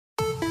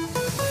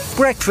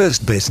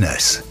Breakfast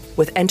Business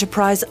with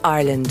Enterprise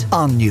Ireland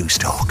on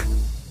Newstalk.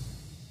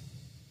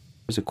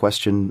 Here's a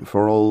question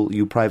for all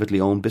you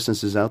privately owned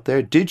businesses out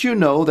there. Did you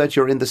know that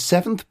you're in the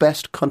 7th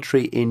best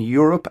country in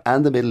Europe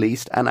and the Middle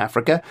East and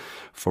Africa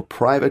for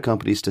private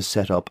companies to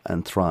set up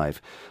and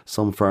thrive?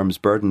 Some firms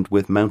burdened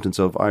with mountains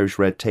of Irish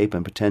red tape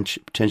and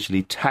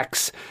potentially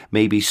tax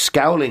may be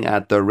scowling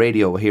at their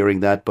radio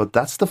hearing that, but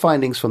that's the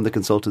findings from the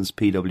consultants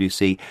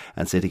PwC.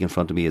 And sitting in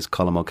front of me is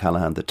Colm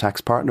O'Callaghan, the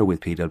tax partner with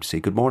PwC.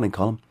 Good morning,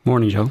 Colm.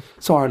 Morning, Joe.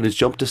 So Ireland has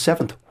jumped to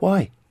 7th.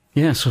 Why?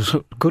 Yeah,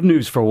 so good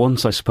news for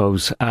once, I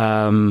suppose.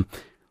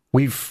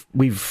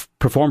 We've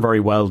performed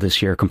very well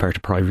this year compared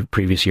to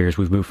previous years.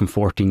 We've moved from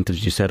 14th,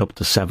 as you said, up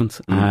to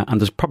 7th.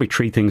 And there's probably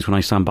three things when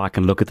I stand back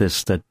and look at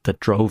this that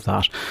drove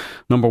that.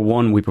 Number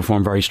one, we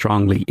performed very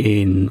strongly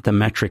in the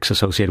metrics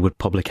associated with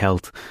public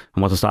health.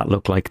 And what does that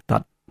look like?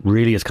 That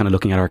really is kind of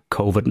looking at our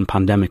COVID and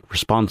pandemic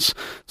response.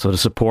 So the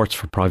supports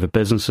for private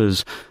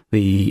businesses,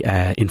 the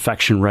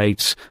infection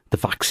rates, the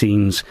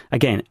vaccines,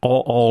 again,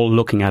 all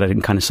looking at it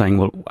and kind of saying,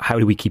 well, how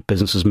do we keep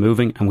businesses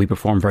moving? And we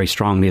perform very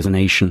strongly as a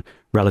nation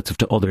relative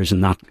to others in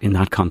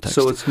that context.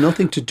 So it's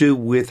nothing to do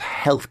with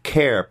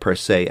healthcare per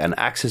se and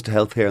access to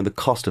healthcare and the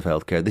cost of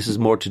healthcare. This is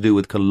more to do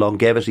with kind of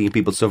longevity and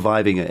people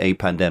surviving a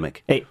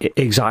pandemic.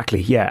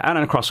 Exactly, yeah. And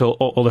across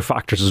all other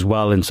factors as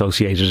well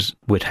associated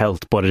with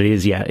health. But it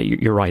is, yeah,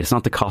 you're right. It's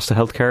not the cost of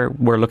healthcare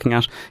we're looking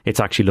at.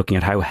 It's actually looking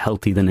at how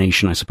healthy the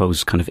nation, I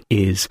suppose, kind of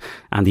is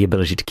and the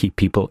ability to keep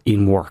people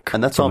in work.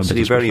 And that's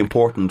obviously very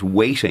important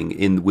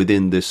weighting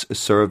within this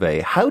survey.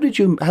 How did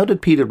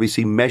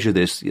PwC measure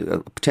this,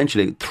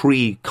 potentially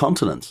 3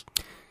 continents?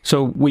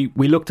 So we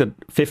looked at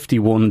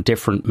 51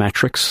 different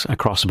metrics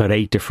across about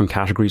 8 different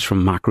categories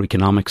from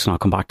macroeconomics, and I'll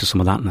come back to some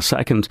of that in a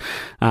second.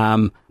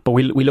 But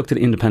we looked at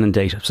independent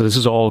data. So this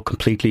is all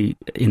completely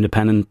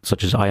independent,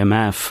 such as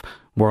IMF,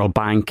 World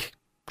Bank,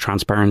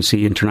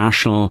 Transparency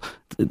International,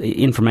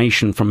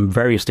 information from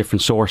various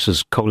different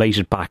sources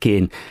collated back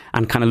in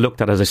and kind of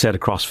looked at, as I said,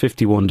 across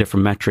 51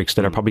 different metrics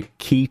that are probably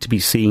key to be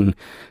seen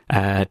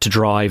to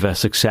drive a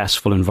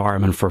successful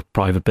environment for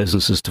private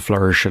businesses to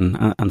flourish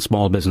and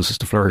small businesses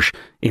to flourish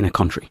in a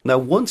country. Now,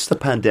 once the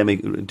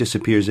pandemic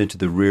disappears into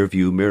the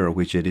rearview mirror,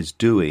 which it is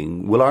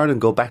doing, will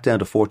Ireland go back down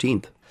to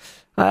 14th?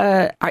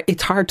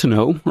 It's hard to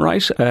know,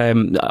 right?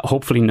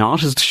 Hopefully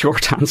not is the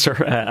short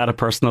answer at a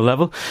personal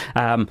level.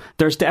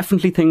 There's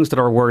definitely things that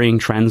are worrying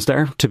trends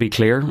there, to be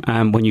clear.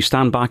 When you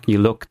stand back and you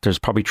look, there's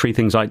probably 3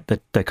 things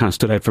that kind of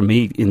stood out for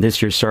me in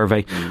this year's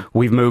survey.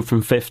 We've moved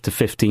from 5th to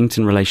 15th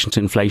in relation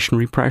to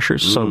inflationary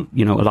pressures. So,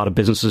 a lot of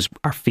businesses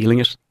are feeling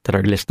it that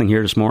are listening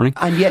here this morning.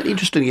 And yet,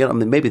 interestingly,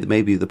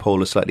 maybe the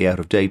poll is slightly out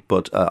of date,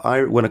 but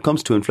when it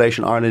comes to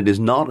inflation, Ireland is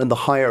not in the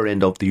higher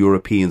end of the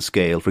European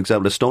scale. For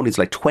example, Estonia's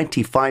like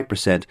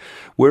 25%.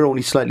 We're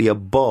only slightly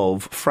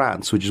above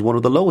France, which is one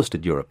of the lowest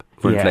in Europe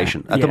for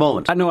inflation at the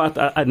moment. I know,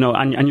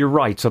 and you're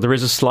right. So there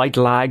is a slight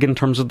lag in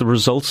terms of the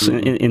results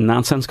in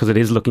that sense, because it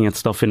is looking at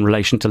stuff in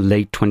relation to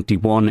late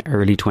 21,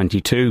 early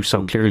 22.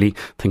 So clearly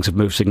things have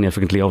moved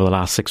significantly over the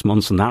last 6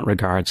 months in that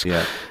regards.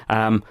 Yeah.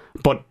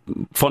 But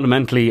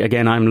fundamentally,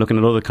 again, I'm looking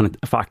at other kind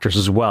of factors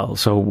as well.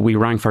 So we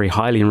rank very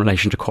highly in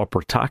relation to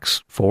corporate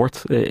tax,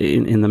 4th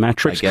in the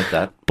metrics. I get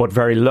that. But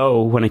very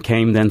low when it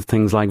came then to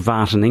things like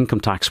VAT and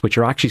income tax, which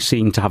are actually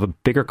seen to have a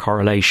bigger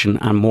correlation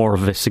and more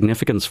of a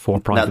significance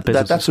for private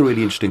businesses. That's a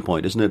really interesting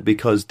point, isn't it?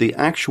 Because the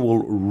actual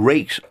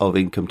rate of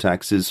income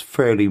tax is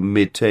fairly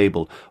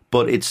mid-table,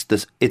 but it's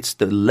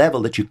the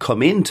level that you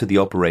come into the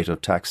upper rate of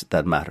tax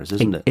that matters,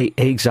 isn't it?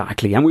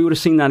 Exactly. And we would have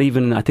seen that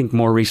even, I think,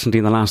 more recently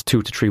in the last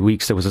 2 to 3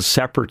 weeks. There was a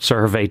separate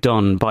survey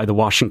done by the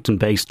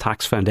Washington-based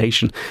Tax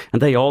Foundation,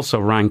 and they also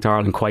ranked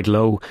Ireland quite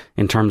low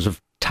in terms of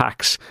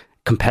tax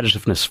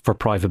competitiveness for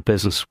private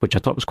business, which I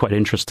thought was quite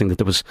interesting, that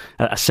there was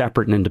a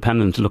separate and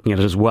independent looking at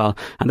it as well.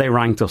 And they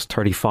ranked us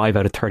 35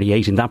 out of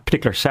 38 in that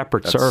particular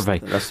separate survey.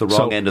 That's the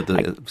wrong end of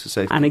the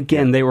society. And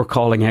again, they were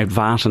calling out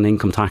VAT and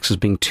income tax as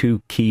being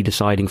 2 key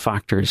deciding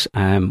factors,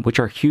 which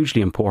are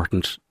hugely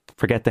important.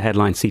 Forget the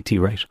headline CT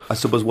rate. I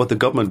suppose what the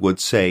government would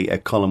say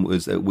at Colm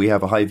is that we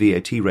have a high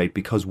VAT rate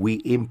because we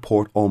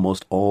import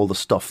almost all the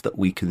stuff that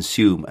we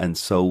consume, and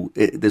so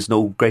there's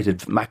no great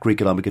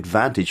macroeconomic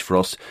advantage for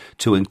us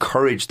to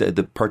encourage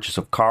the purchase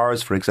of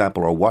cars, for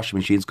example, or washing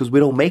machines, because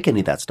we don't make any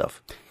of that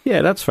stuff.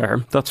 Yeah, that's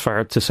fair. That's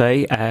fair to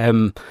say.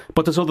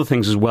 But there's other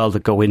things as well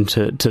that go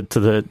into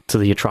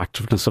the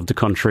attractiveness of the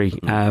country.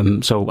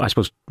 So I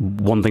suppose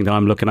one thing that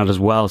I'm looking at as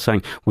well,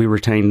 saying we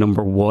retained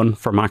number 1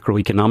 for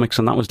macroeconomics,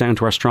 and that was down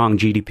to our strong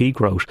GDP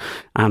growth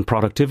and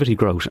productivity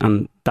growth,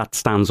 and that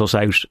stands us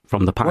out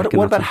from the pack.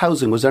 What about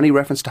housing? Was there any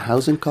reference to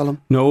housing, Colm?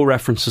 No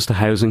references to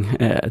housing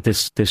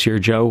this year,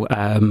 Joe.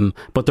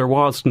 But there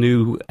was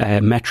new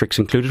metrics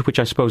included, which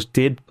I suppose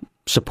did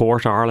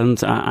support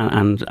Ireland,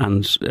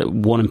 and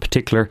one in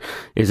particular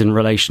is in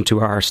relation to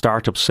our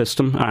startup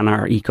system and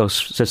our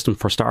ecosystem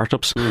for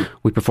startups.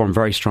 We perform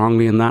very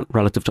strongly in that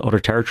relative to other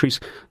territories.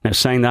 Now,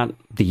 saying that,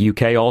 the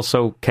UK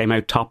also came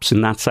out tops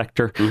in that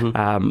sector.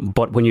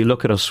 But when you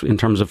look at us in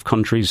terms of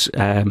countries,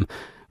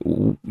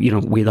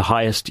 we're the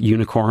highest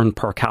unicorn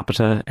per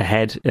capita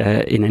ahead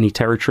in any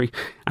territory.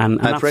 And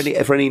for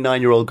any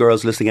 9-year-old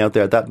girls listening out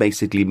there, that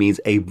basically means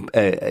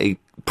a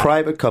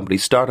private company,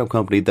 startup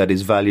company that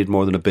is valued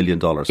more than $1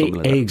 billion, something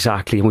like that.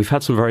 Exactly. And we've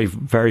had some very,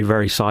 very,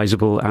 very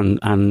sizable and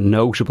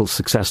notable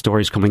success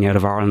stories coming out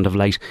of Ireland of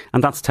late.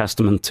 And that's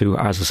testament to,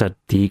 as I said,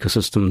 the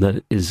ecosystem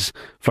that is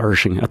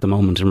flourishing at the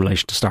moment in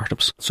relation to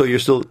startups. So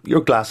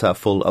you're glass half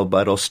full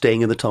about us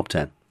staying in the top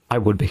 10? I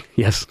would be,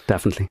 yes,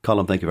 definitely.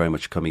 Colm, thank you very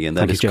much for coming in.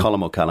 That is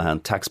Colm O'Callaghan,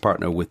 tax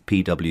partner with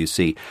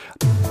PwC.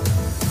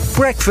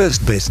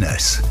 Breakfast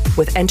Business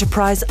with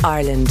Enterprise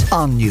Ireland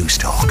on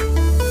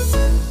Newstalk.